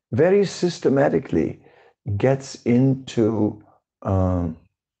very systematically gets into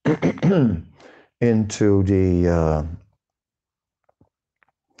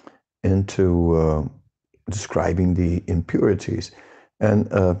describing the impurities, and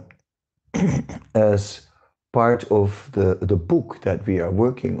as part of the book that we are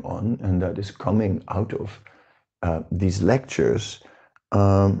working on and that is coming out of these lectures,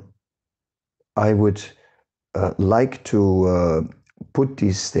 I would like to put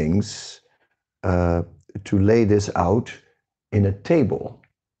these things, to lay this out in a table.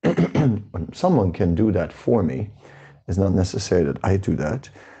 Someone can do that for me. It's not necessary that I do that,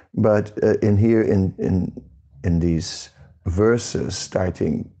 but in here in these verses,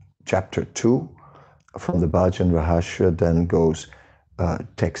 starting chapter 2 from the Bhajan Rahasya, then goes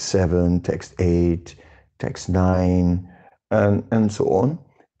text 7, text 8, text 9, and so on,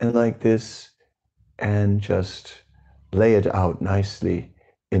 and like this, and just lay it out nicely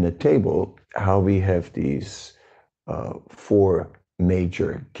in a table, how we have these 4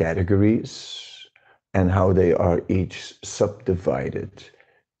 major categories and how they are each subdivided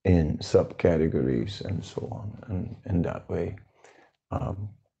in subcategories and so on, and in that way,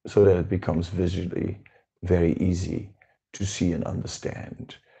 so that it becomes visually very easy to see and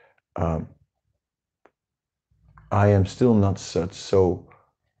understand. I am still not such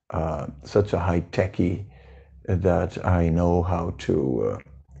a high techie that I know how to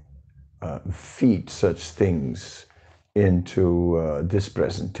feed such things into this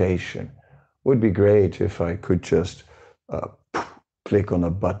presentation. Would be great if I could just click on a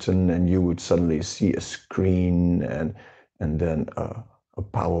button and you would suddenly see a screen, and then a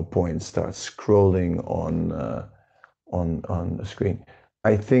PowerPoint starts scrolling on the screen.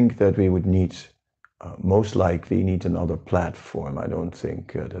 I think that we would need, most likely need another platform. I don't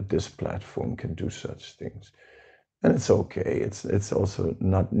think that this platform can do such things. And it's okay. It's also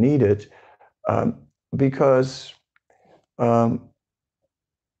not needed, because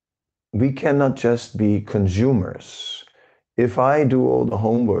we cannot just be consumers. If I do all the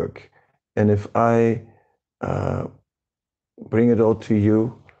homework and if I bring it all to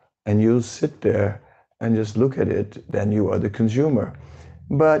you and you sit there and just look at it, then you are the consumer.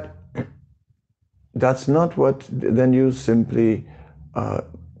 But that's not what, then you simply,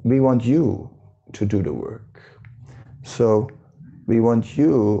 we want you to do the work. So we want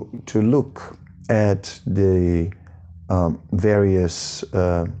you to look at the various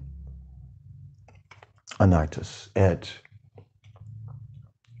anartas, at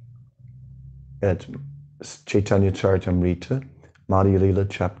Chaitanya Charitamrita, Madhya Lila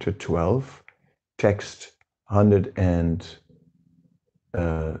chapter 12, text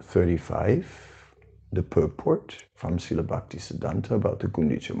 135, the purport from Srila Bhaktisiddhanta about the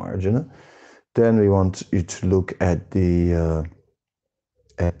Gundicha Marjana. Then we want you to look at the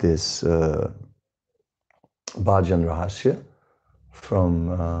this Bhajan Rahasya from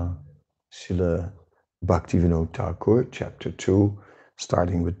Srila Bhaktivinoda Thakur, chapter 2,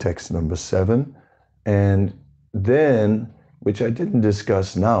 starting with text number 7. And then, which I didn't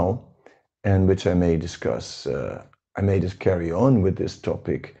discuss now, and which I may discuss, I may just carry on with this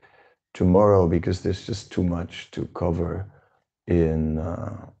topic tomorrow, because there's just too much to cover in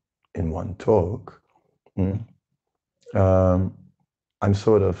one talk. I'm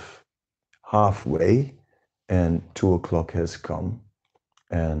sort of halfway, and 2 o'clock has come,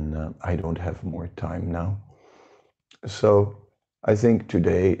 and I don't have more time now. So I think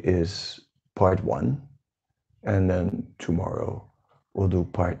today is part 1, and then tomorrow we'll do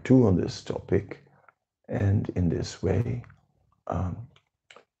part 2 on this topic. And in this way,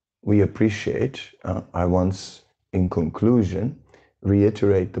 we appreciate, I once, in conclusion,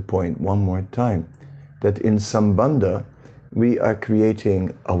 reiterate the point one more time, that in Sambandha, we are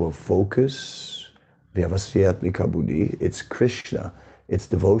creating our focus, Vyavasyatlika Buddhi, it's Krishna, it's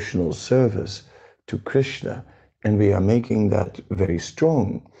devotional service to Krishna, and we are making that very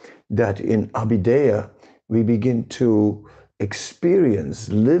strong, that in Abhideya, we begin to experience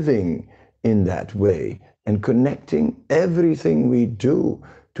living in that way and connecting everything we do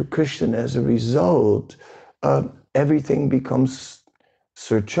to Krishna. As a result, everything becomes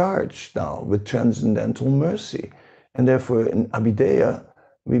surcharged now with transcendental mercy. And therefore, in Abhideya,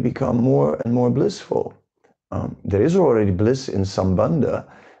 we become more and more blissful. There is already bliss in Sambandha,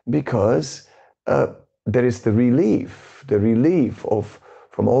 because there is the relief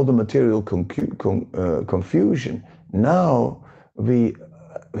from all the material confusion. Now we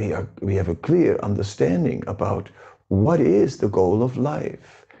have a clear understanding about what is the goal of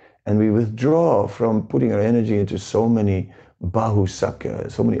life, and we withdraw from putting our energy into so many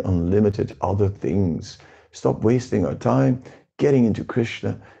bahusaka, so many unlimited other things. Stop wasting our time getting into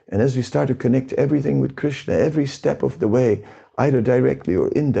Krishna, and as we start to connect everything with Krishna, every step of the way, either directly or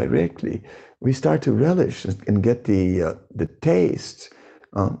indirectly, we start to relish and get the taste,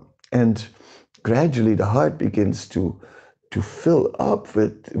 and gradually the heart begins to fill up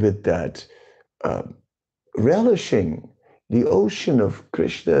with that relishing the ocean of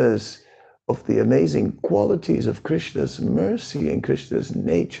Krishna's, of the amazing qualities of Krishna's mercy and Krishna's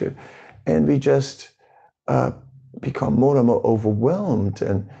nature. And we just become more and more overwhelmed.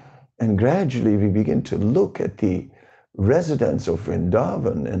 And gradually we begin to look at the residents of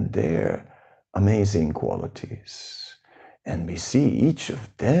Vrindavan and their amazing qualities. And we see each of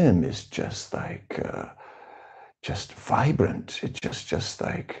them is just like, just vibrant. It's just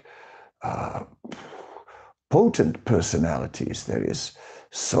like potent personalities. There is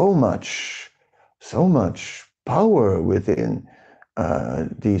so much power within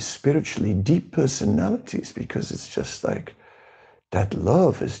these spiritually deep personalities, because it's just like that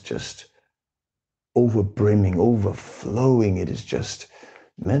love is just overbrimming, overflowing. It is just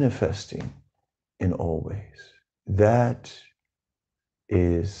manifesting in all ways. That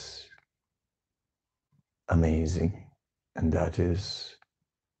is amazing, and that is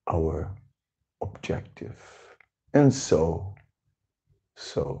our objective. And so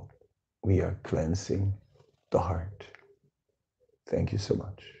we are cleansing the heart. Thank you so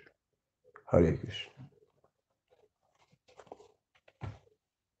much. Hare Krishna.